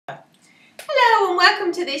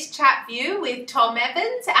welcome to this chat view with Tom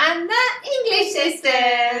Evans and the English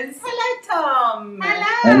sisters. Hello, Tom.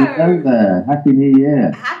 Hello. Hello there. Happy New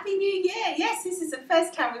Year. Happy New Year. Yes, this is the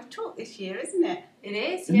first time we've talked this year, isn't it? It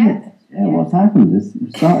is, Isn't yeah. it? Yeah, what's happened?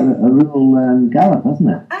 It's started a real gallop,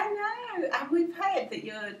 hasn't it? I know. And we've heard that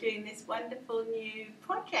you're doing this wonderful new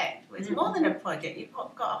project. Well, it's more than a project. You've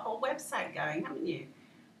got a whole website going, haven't you?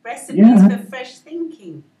 Recipes for fresh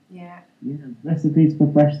thinking. Yeah. Yeah, recipes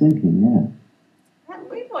for fresh thinking, yeah. And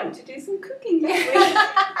we want to do some cooking, don't we?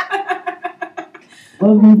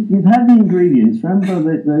 Well, we've had the ingredients. Remember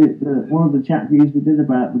the one of the chat views we did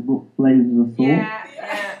about the book Flavours of Thought?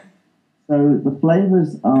 Yeah. So the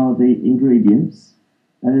flavours are the ingredients,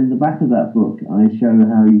 and in the back of that book I show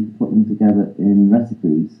how you can put them together in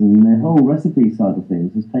recipes, and the whole recipe side of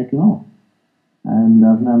things has taken off. And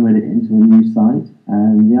I've now made it into a new site,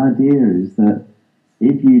 and the idea is that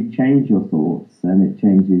if you change your thoughts, then it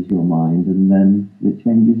changes your mind, and then it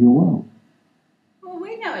changes your world. Well,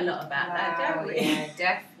 we know a lot about that, don't we? Yeah,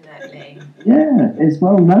 definitely. Yeah, it's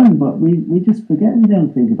well known, but we just forget. We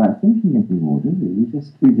don't think about thinking anymore, do we? We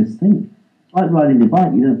just think. It's like riding a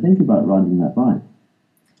bike. You don't think about riding that bike.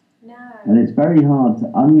 No. And it's very hard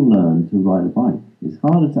to unlearn to ride a bike. It's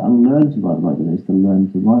harder to unlearn to ride a bike than it is to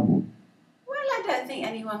learn to ride one. Well, I don't think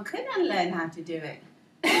anyone could unlearn how to do it.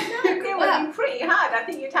 It would be pretty hard. I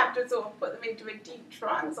think you'd have to sort of put them into a deep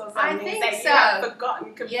trance or something. I think say so. You have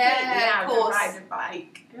forgotten completely how to course. ride a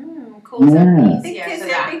bike. Of course, Yeah. easier Because for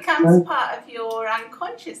it that. becomes part of your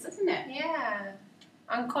unconscious, doesn't it? Yeah.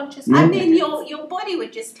 Unconscious. Yeah. I mean, your body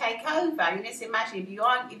would just take over. You just imagine if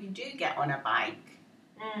you do get on a bike,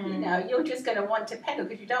 you know, you're just going to want to pedal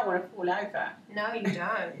because you don't want to fall over. No, you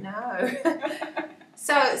don't. No.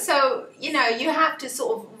 So you know, you have to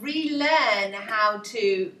sort of relearn how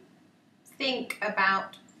to think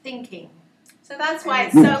about thinking. So that's why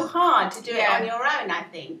it's so hard to do it on your own, I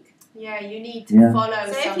think. Yeah, you need to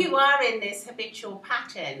follow. So if you are in this habitual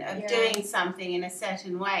pattern of Yeah. doing something in a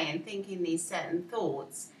certain way and thinking these certain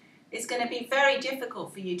thoughts, it's going to be very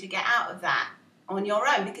difficult for you to get out of that on your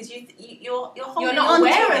own because you're holding You're not on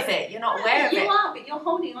aware to of it. You're not aware of you it. You are, but you're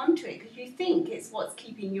holding on to it because you think it's what's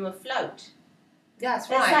keeping you afloat. That's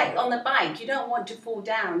It's right. like on the bike, you don't want to fall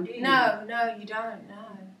down, do you? No, you don't. No.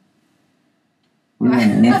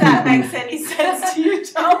 Yeah, If that makes any sense to you,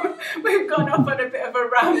 Tom, we've gone off on a bit of a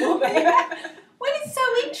ramble there. Well, it's so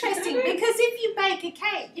interesting because if you bake a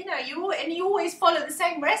cake, you know, you always follow the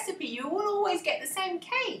same recipe, you will always get the same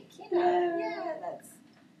cake. You know,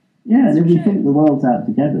 and if you think the world's out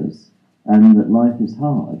to get us and that life is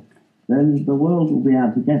hard, then the world will be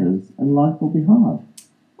out to get us and life will be hard.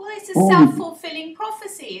 Well, it's a self-fulfilling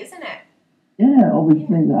prophecy, isn't it? Yeah, or we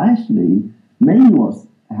think that actually maybe what's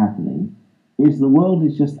happening is the world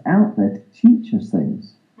is just out there to teach us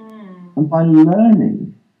things. And by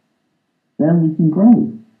learning, then we can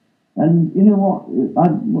grow. And you know what? A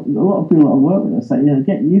lot of people that I work with say, you know,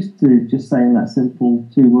 get used to just saying that simple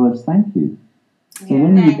 2 words, thank you. So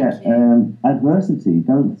when you get adversity,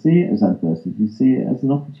 don't see it as adversity, see it as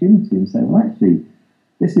an opportunity and say, well, actually,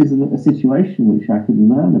 this is a situation which I could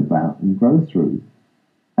learn about and grow through.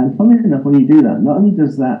 And funnily enough, when you do that, not only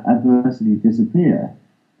does that adversity disappear,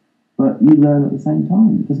 but you learn at the same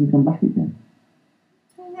time. It doesn't come back again.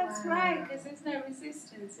 Well, that's right, because there's no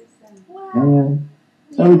resistance, is there?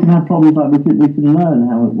 So we can have problems like we can learn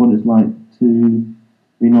what it's like to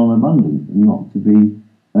be non-abundant and not to be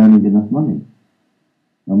earning enough money.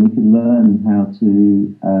 And we can learn how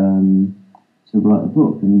to write a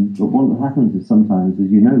book. But what happens is sometimes, as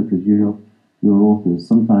you know, because you're authors,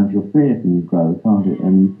 sometimes your fear can grow, can't it?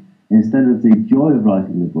 And instead of the joy of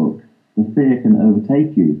writing the book, the fear can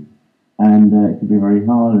overtake you. And it can be very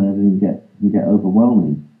hard and everything can get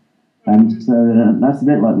overwhelming. And so that's a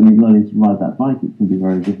bit like when you're learning to ride that bike. It can be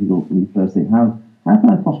very difficult when you first think, how can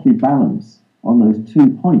I possibly balance on those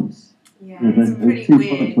 2 points? Yeah, you know, those 2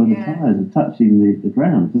 points where the tyres are touching the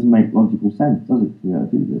ground. It doesn't make logical sense, does it, to be able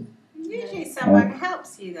to do this? Usually someone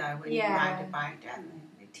helps you, though, when you ride a bike, don't they?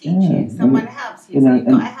 They teach you. Someone helps you, you so know, you've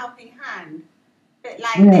got a helping hand. But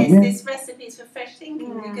like this recipes for fresh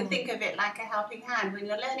thinking, you can think of it like a helping hand. When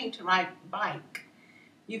you're learning to ride a bike,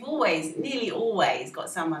 you've nearly always got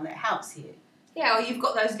someone that helps you. Yeah, or you've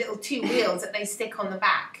got those little 2 wheels that they stick on the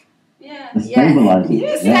back. The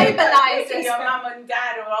stabilisers. Stabilisers. Your mum and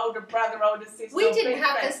dad or older brother, older sister. We didn't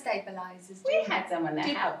have the stabilisers. We had someone that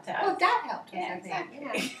helped us. Well, Dad helped us, Yeah, I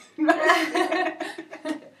think.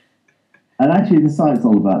 exactly. And actually, the site's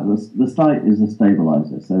all about this. The site is a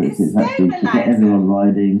stabiliser, so it's actually to get everyone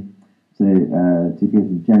riding, to give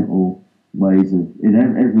them gentle ways of.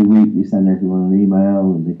 Every week we send everyone an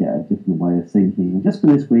email, and they get a different way of thinking. And just for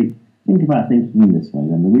this week, think about thinking in this way.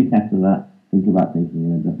 Then the week after that, think about thinking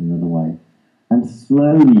in another way. And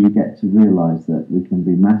slowly you get to realise that we can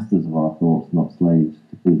be masters of our thoughts, not slaves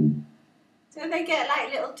to them. So they get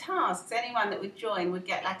like little tasks. Anyone that would join would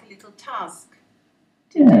get like a little task.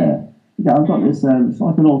 Yeah, I've got this, it's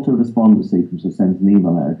like an autoresponder sequence that sends an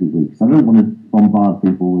email out every week. So I don't want to bombard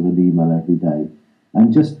people with an email every day.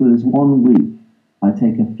 And just for this 1 week, I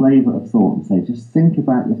take a flavour of thought and say, just think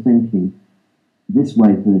about your thinking this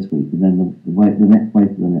way for this week, and then the next way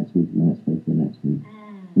for the next week, and the next way for the next week.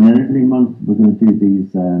 And then every month we're going to do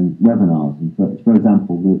these webinars. And for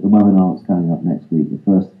example, the webinar that's coming up next week, the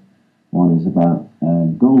first one is about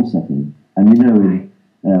goal setting. And you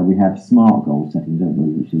know, we have SMART goal setting, don't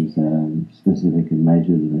we, which is specific and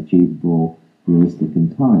measured and achievable, realistic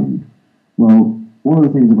and timed. Well, one of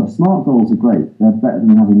the things about SMART goals are great. They're better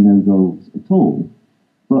than having no goals at all.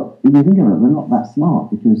 But if you think about it, they're not that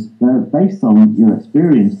smart because they're based on your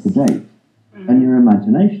experience to date and your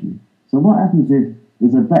imagination. So what happens if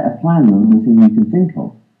there's a better plan than the thing you can think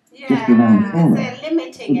of? Yeah, just around the corner? they're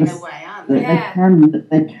limiting in a way, aren't they?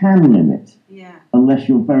 They can limit unless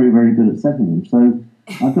you're very, very good at setting them. So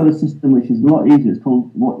I've got a system which is a lot easier. It's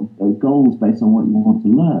called goals based on what you want to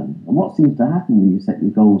learn. And what seems to happen when you set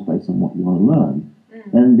your goals based on what you want to learn,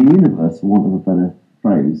 then the universe, for want of a better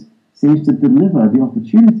phrase, seems to deliver the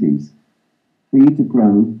opportunities for you to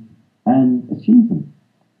grow and achieve them.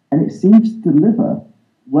 And it seems to deliver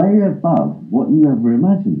way above what you ever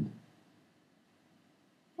imagined.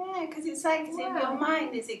 Yeah, because it's like as if your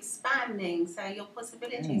mind is expanding, so your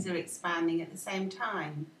possibilities are expanding at the same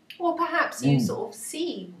time. Or perhaps you sort of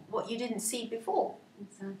see what you didn't see before.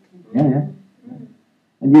 Exactly. Yeah.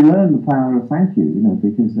 And you learn the power of thank you,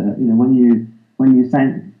 because when you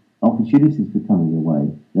thank opportunities for coming your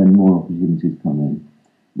way, then more opportunities come in.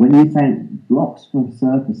 When you thank blocks for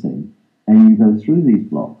surfacing, and you go through these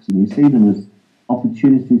blocks and you see them as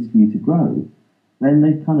opportunities for you to grow, then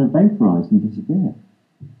they kind of vaporize and disappear.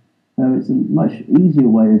 So it's a much easier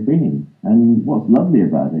way of being. And what's lovely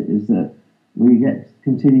about it is that we get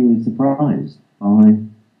continually surprised by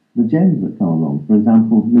the gems that come along. For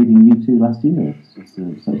example, meeting you two last year, it's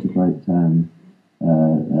such a great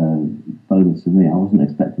bonus for me. I wasn't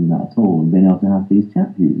expecting that at all, and being able to have these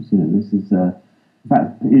chat views. This is, in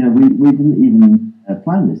fact, we didn't even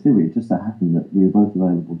plan this, did we? It just so happened that we were both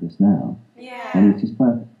available just now. Yeah. And it's just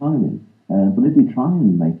perfect timing. But if we try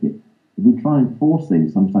and make it, if we try and force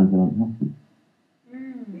things, sometimes they don't happen.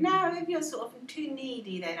 No, if you're sort of too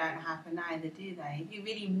needy, they don't happen either, do they? If you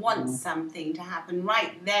really want something to happen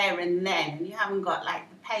right there and then, and you haven't got like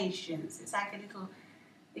the patience, it's like a little.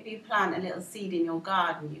 If you plant a little seed in your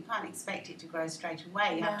garden, you can't expect it to grow straight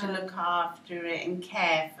away. You have to look after it and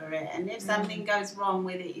care for it. And if something goes wrong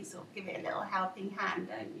with it, you sort of give it a little helping hand,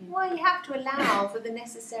 don't you? Well, you have to allow for the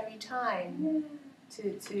necessary time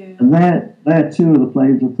to. And they're two of the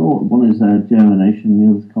flavors of thought. One is germination, the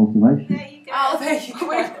other is cultivation. There you go. Oh, there you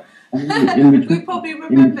go. We probably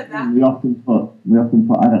remember that. We often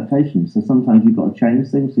put adaptations. So sometimes you've got to change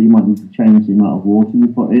things. So you might need to change the amount of water you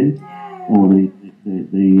put in, or the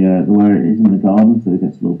where it is in the garden, so it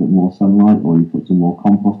gets a little bit more sunlight, or you put some more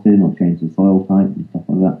compost in, or change the soil type and stuff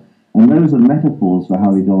like that. And those are metaphors for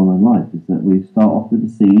how we go on in life. Is that we start off with a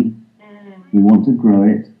seed, we want to grow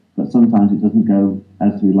it, but sometimes it doesn't go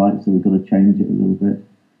as we like, so we've got to change it a little bit.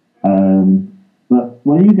 But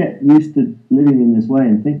when you get used to living in this way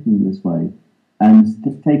and thinking in this way, and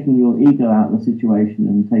taking your ego out of the situation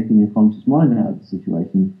and taking your conscious mind out of the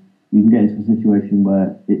situation, you can get into a situation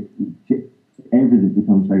where everything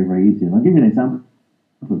becomes very, very easy. And I'll give you an example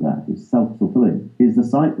of that. It's self-fulfilling. Is the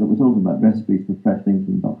site that we're talking about,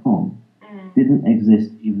 recipesforfreshthinking.com, didn't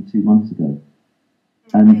exist even 2 months ago.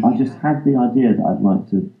 And I just had the idea that I'd like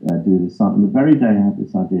to do this site. And the very day I had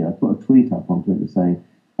this idea, I put a tweet up onto it saying,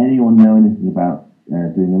 anyone know anything about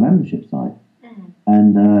doing a membership site?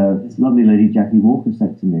 And this lovely lady, Jackie Walker,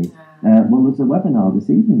 said to me, well, there's a webinar this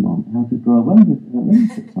evening on how to grow a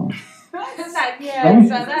membership site.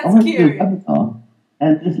 That's cute.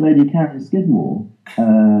 And this lady, Karen Skidmore,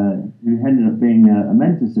 who ended up being a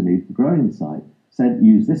mentor to me for growing the site, said,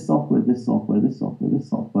 use this software, this software, this software, this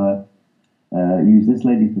software. Use this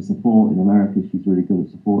lady for support in America. She's really good at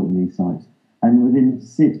supporting these sites. And within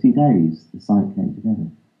 60 days, the site came together.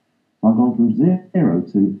 So I've gone from 0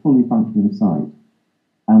 to fully functioning site.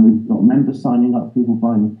 And we've got members signing up, people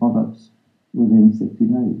buying the products within 60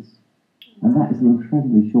 days. And that is an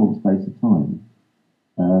incredibly short space of time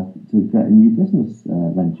to get a new business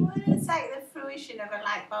venture together. It's like the fruition of a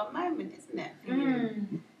light bulb moment, isn't it? For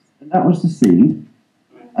you? And that was the seed.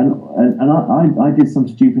 And I did some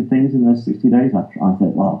stupid things in those 60 days. I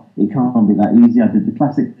thought, well, it can't be that easy. I did the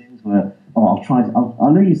classic things I'll try. I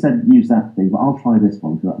know you said use that thing, but I'll try this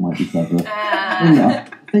one because that might be clever.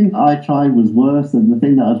 The thing that I tried was worse, and the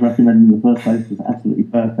thing that I was recommending in the first place was absolutely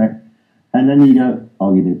perfect. And then you go,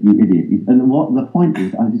 oh, you idiot. And what the point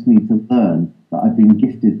is, I just need to learn that I've been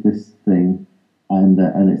gifted this thing, and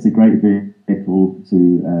it's a great vehicle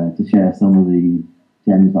to share some of the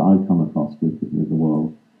gems that I've come across with the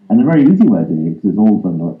world. And a very easy way of doing it, because it's all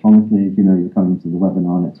done electronically. As you know, you're coming to the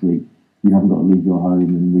webinar next week. You haven't got to leave your home,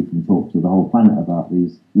 and we can talk to the whole planet about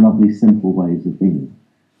these lovely, simple ways of being.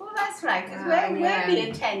 Well, that's right, because we'll be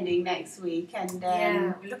attending next week, and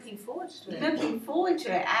we're looking forward to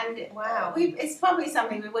it. And it's probably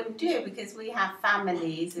something we wouldn't do because we have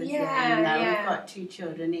families, as we've got 2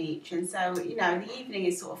 children each, and so the evening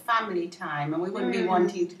is sort of family time, and we wouldn't be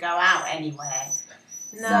wanting to go out anywhere.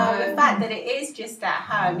 No. So the fact that it is just at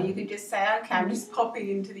home, you could just say, okay, I'm just popping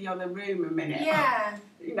into the other room a minute. Yeah.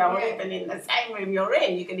 Or even in the same room you're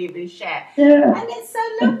in, you can even share. Yeah. And it's so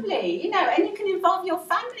lovely, and you can involve your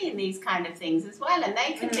family in these kind of things as well, and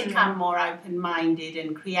they can become more open-minded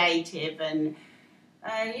and creative, and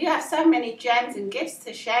you have so many gems and gifts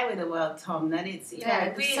to share with the world, Tom, that it's, it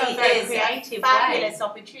really is a fabulous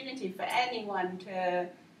opportunity for anyone to,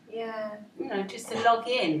 just to log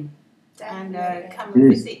in. And come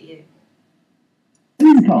and visit you. If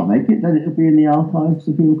you can't make it, then it'll be in the archives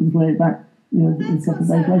so people can play it back, in a couple of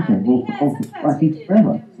days later, or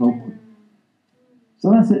forever.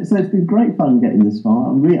 So that's it. So it's been great fun getting this far.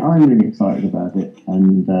 I'm really excited about it,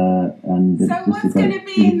 and it's so just what's going to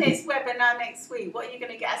be in this webinar next week? What are you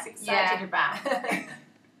going to get us excited about?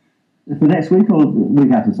 For next week or the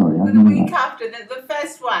week after? Sorry, the week after, the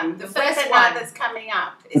first one, the webinar that's coming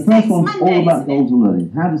up. The first one's all about goals and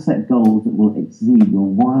learning. How to set goals that will exceed your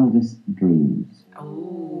wildest dreams.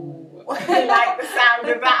 Oh, I like the sound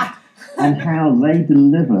of that. And how they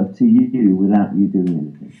deliver to you without you doing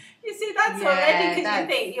anything. You see, that's already because you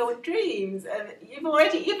think your dreams. You've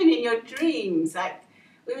already, even in your dreams, like.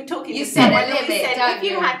 We were talking. You set a limit, if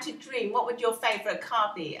you had to dream, what would your favourite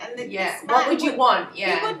car be? And what would you want?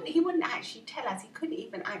 Yeah, he wouldn't actually tell us. He couldn't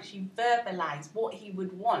even actually verbalise what he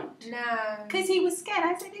would want. No, because he was scared.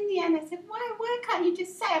 I said in the end, why can't you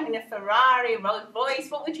just say? I mean, a Ferrari, Rolls Royce.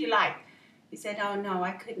 What would you like? He said, oh no,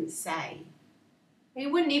 I couldn't say. He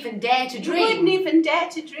wouldn't even dare to dream. He wouldn't even dare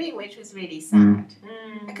to dream, which was really sad.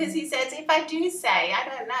 Because he says, if I do say, I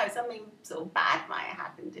don't know, something sort of bad might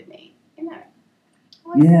happen to me.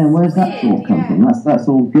 Where's that thought come from? That's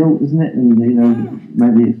all guilt, isn't it? And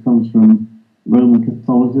maybe it comes from Roman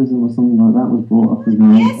Catholicism or something like that. Was brought up as an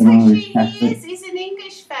Irish Catholic. He's an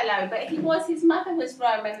English fellow, but his mother was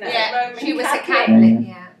Roman. She was a Catholic.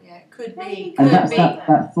 It could be. And that's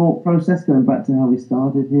that thought process, going back to how we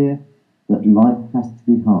started here, that life has to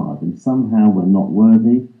be hard, and somehow we're not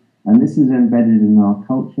worthy. And this is embedded in our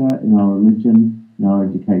culture, in our religion, in our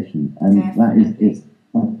education, and it's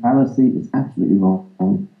a fallacy. It's absolutely wrong.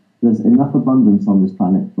 There's enough abundance on this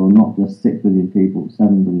planet for not just 6 billion people,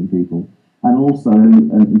 7 billion people, and also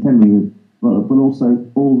 10 billion, but also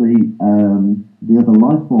all the other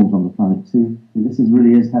life forms on the planet too. This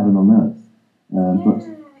really is heaven on earth,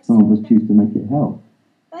 but some of us choose to make it hell.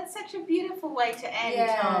 That's such a beautiful way to end,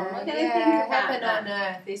 Tom. We're going to think about heaven on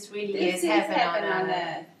earth. This really is heaven on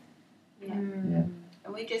earth.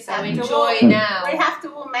 And we just have enjoy now. We have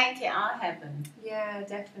to all make it our heaven. Yeah,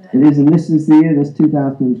 definitely. It is, and this is the year. This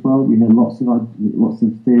 2012. You hear lots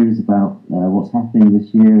of theories about what's happening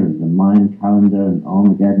this year, and the Mayan calendar, and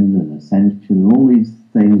Armageddon, and Ascension, and all these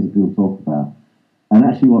things that people talk about. And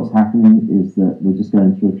actually, what's happening is that we're just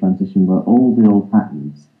going through a transition where all the old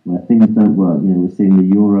patterns, where things don't work. We're seeing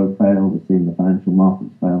the euro fail. We're seeing the financial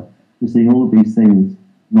markets fail. We're seeing all of these things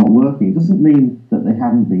not working. It doesn't mean that they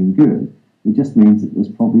haven't been good. It just means that there's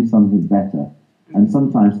probably something better. And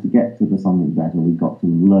sometimes to get to the something better, we've got to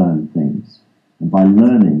learn things. And by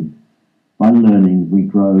learning, we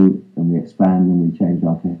grow and we expand and we change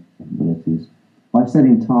our capabilities. By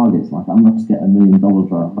setting targets like, I must get $1 million,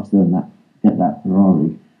 or I must earn that, get that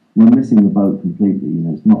Ferrari, we're missing the boat completely.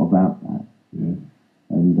 It's not about that.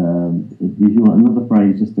 And if you want another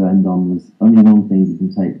phrase just to end on, there's only one thing you can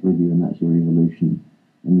take with you, and that's your evolution.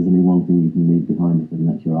 And there's only one thing you can leave behind, and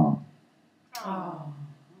that's your art. Oh,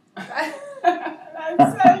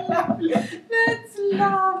 that's so lovely. That's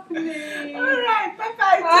lovely. All right,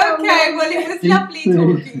 bye-bye. Okay, well, it was lovely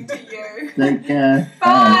talking to you. Take care.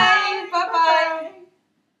 Bye.